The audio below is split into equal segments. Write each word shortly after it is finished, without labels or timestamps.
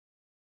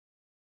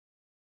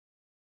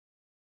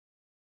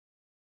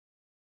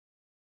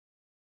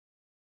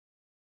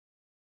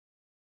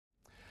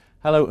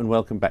Hello and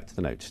welcome back to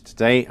The Note.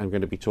 Today I'm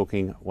going to be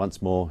talking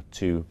once more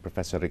to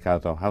Professor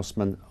Ricardo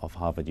Hausmann of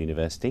Harvard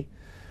University.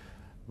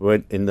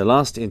 In the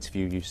last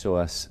interview you saw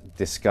us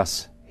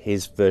discuss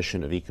his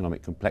version of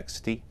economic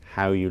complexity,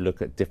 how you look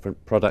at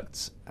different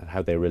products and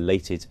how they're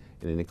related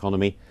in an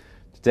economy.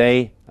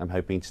 Today I'm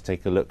hoping to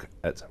take a look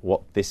at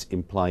what this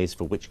implies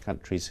for which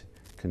countries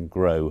can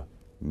grow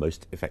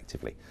most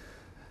effectively.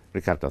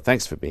 Ricardo,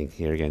 thanks for being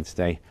here again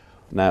today.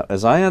 Now,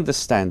 as I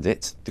understand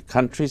it, the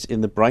countries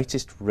in the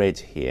brightest red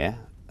here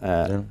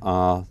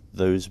are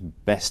those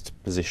best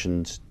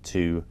positioned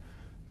to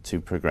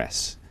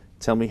progress.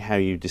 Tell me how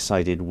you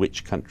decided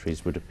which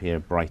countries would appear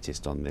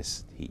brightest on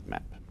this heat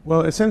map.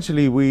 Well,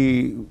 essentially,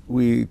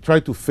 we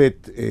try to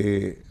fit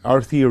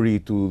our theory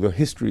to the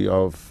history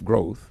of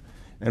growth,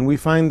 and we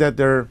find that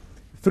there are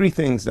three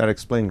things that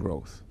explain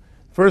growth.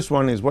 First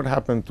one is what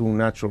happened to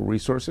natural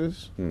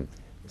resources.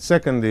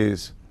 Second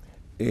is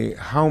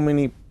how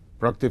many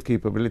productive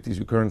capabilities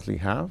you currently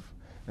have.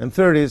 And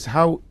third is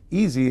how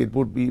easy it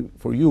would be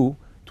for you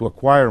to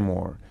acquire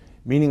more,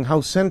 meaning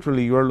how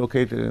centrally you are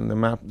located in the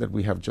map that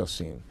we have just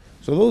seen.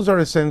 So those are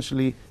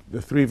essentially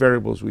the three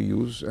variables we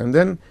use. And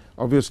then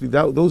obviously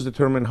those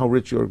determine how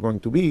rich you're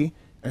going to be,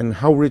 and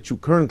how rich you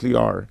currently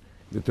are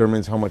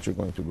determines how much you're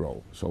going to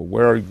grow. So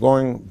where are you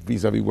going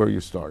vis-a-vis where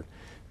you start?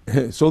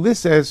 So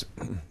this says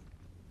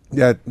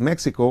that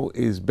Mexico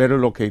is better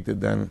located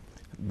than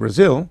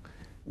Brazil,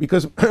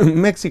 because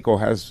Mexico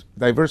has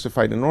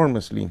diversified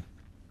enormously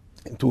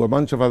into a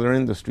bunch of other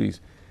industries,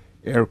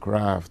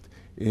 aircraft,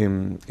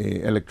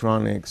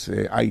 electronics,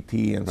 IT,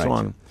 and so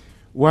on.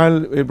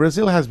 While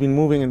Brazil has been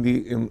moving in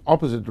the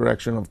opposite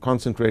direction of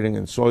concentrating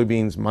in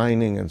soybeans,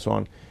 mining, and so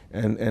on,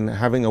 and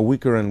having a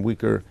weaker and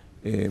weaker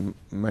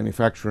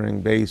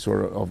manufacturing base,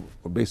 or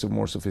a base of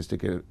more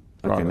sophisticated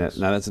products.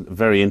 Okay, now that's a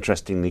very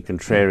interestingly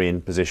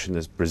contrarian position,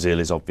 as Brazil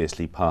is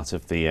obviously part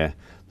of the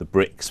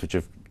BRICS, which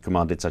have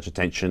commanded such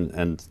attention,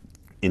 and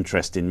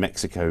interest in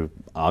Mexico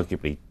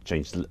arguably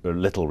changed a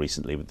little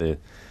recently with the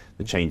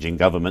change in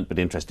government, but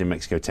interest in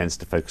Mexico tends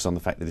to focus on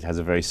the fact that it has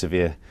a very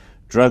severe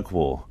drug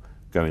war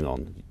going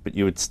on. But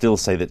you would still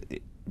say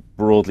that,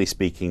 broadly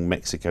speaking,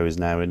 Mexico is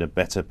now in a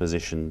better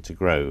position to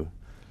grow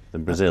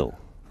than Brazil.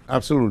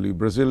 Absolutely.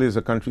 Brazil is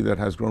a country that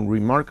has grown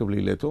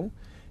remarkably little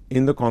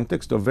in the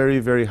context of very,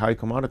 very high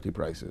commodity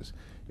prices.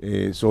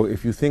 So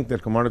if you think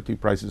that commodity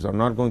prices are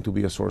not going to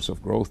be a source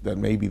of growth, that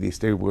maybe they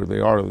stay where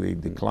they are or they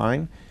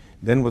decline,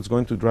 then what's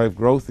going to drive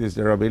growth is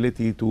their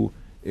ability to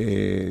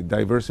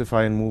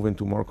diversify and move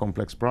into more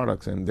complex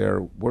products, and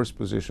they're worse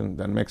positioned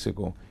than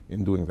Mexico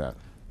in doing that.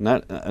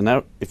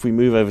 Now if we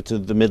move over to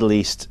the Middle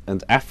East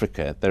and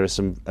Africa, there are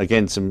some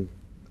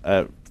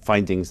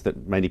findings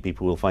that many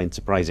people will find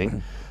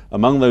surprising.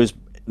 Among those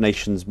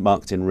nations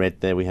marked in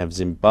red there, we have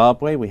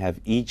Zimbabwe, we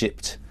have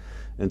Egypt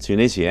and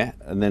Tunisia,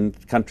 and then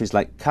countries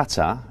like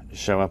Qatar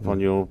show up on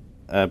your,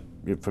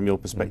 from your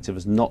perspective,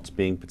 as not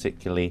being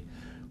particularly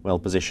well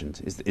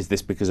positioned. Is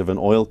this because of an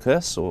oil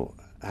curse, or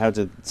how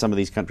did some of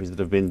these countries that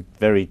have been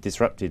very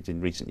disrupted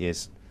in recent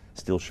years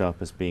still show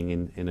up as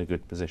being in a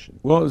good position?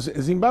 Well,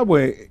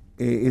 Zimbabwe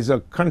is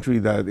a country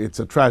that it's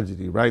a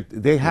tragedy, right?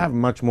 They have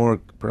much more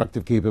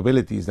productive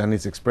capabilities than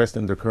is expressed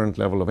in their current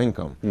level of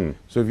income.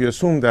 So if you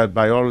assume that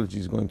biology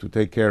is going to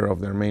take care of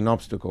their main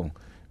obstacle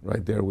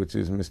right there, which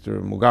is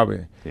Mr.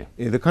 Mugabe,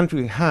 the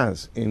country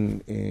has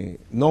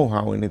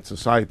know-how in its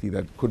society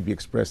that could be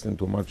expressed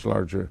into a much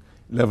larger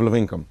level of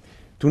income.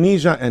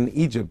 Tunisia and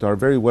Egypt are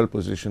very well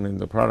positioned in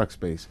the product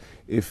space.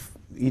 If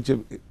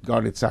Egypt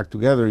got its act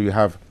together, you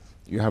have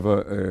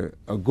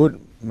a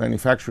good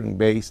manufacturing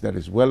base that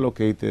is well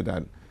located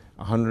at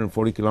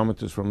 140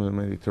 kilometers from the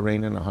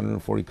Mediterranean,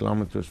 140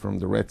 kilometers from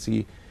the Red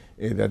Sea,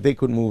 that they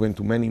could move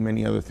into many,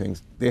 many other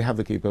things. They have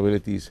the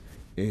capabilities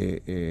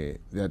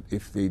that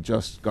if they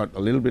just got a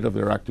little bit of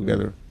their act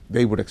together,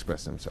 they would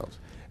express themselves.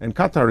 And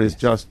Qatar is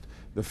just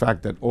the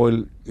fact that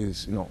oil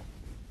is,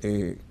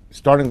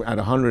 starting at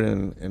 100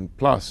 and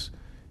plus.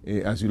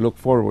 As you look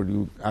forward,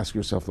 you ask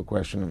yourself the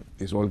question,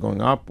 is oil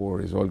going up or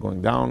is oil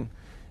going down?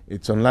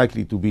 It's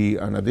unlikely to be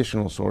an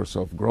additional source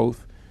of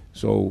growth,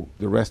 so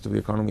the rest of the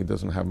economy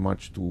doesn't have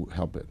much to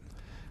help it.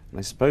 And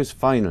I suppose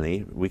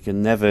finally, we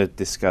can never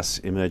discuss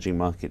emerging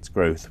markets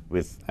growth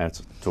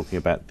without talking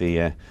about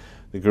the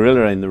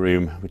gorilla in the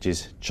room, which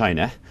is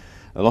China.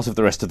 A lot of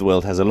the rest of the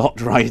world has a lot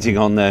riding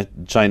on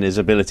China's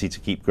ability to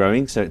keep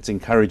growing, so it's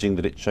encouraging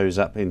that it shows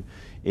up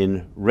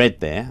in red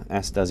there,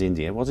 as does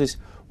India.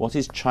 What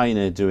is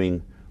China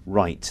doing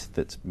right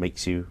that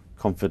makes you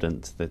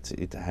confident that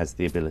it has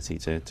the ability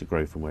to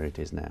grow from where it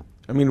is now?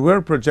 I mean,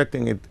 we're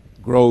projecting it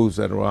grows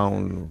at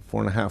around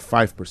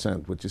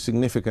 4.5–5%, which is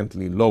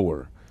significantly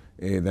lower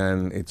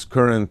than it's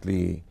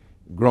currently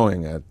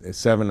growing at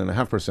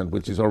 7.5%,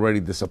 which is already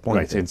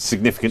disappointing. Right, it's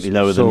significantly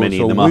lower than many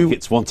in the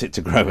markets want it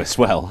to grow as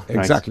well.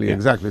 Exactly, right?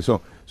 Exactly.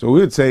 So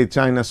we would say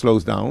China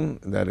slows down,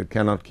 that it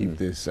cannot keep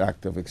this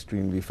act of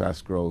extremely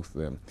fast growth.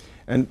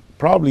 And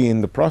probably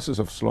in the process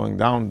of slowing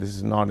down, this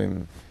is not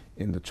in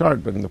the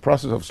chart, but in the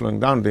process of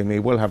slowing down, they may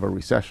well have a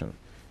recession.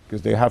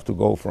 because they have to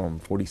go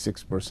from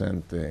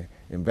 46%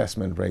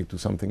 investment rate to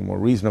something more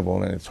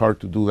reasonable, and it's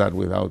hard to do that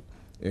without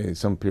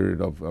some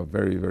period of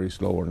very, very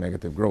slow or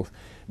negative growth.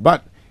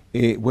 But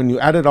when you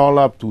add it all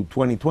up to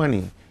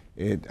 2020,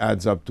 it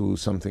adds up to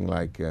something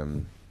like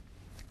a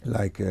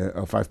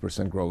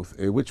 5% growth,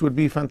 which would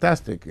be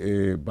fantastic,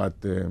 but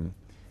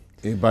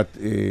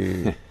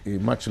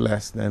much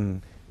less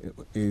than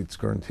its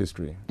current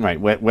history. Right,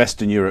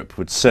 Western Europe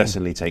would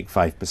certainly take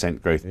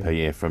 5% growth per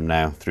year from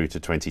now through to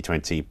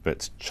 2020,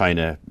 but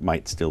China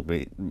might still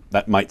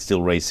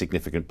raise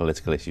significant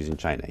political issues in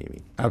China, you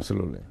mean?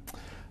 Absolutely.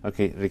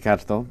 Okay,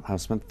 Ricardo,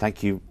 Hausmann,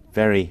 thank you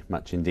very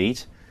much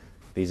indeed.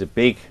 These are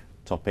big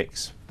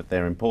topics, but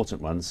they're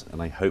important ones,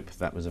 and I hope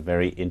that was a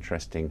very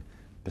interesting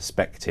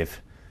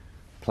perspective.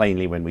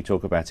 Plainly, when we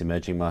talk about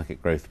emerging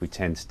market growth,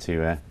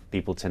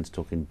 people tend to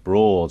talk in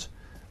broad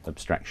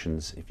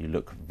abstractions. If you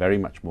look very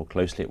much more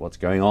closely at what's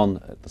going on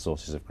at the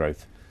sources of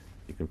growth,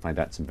 you can find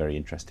out some very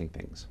interesting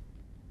things.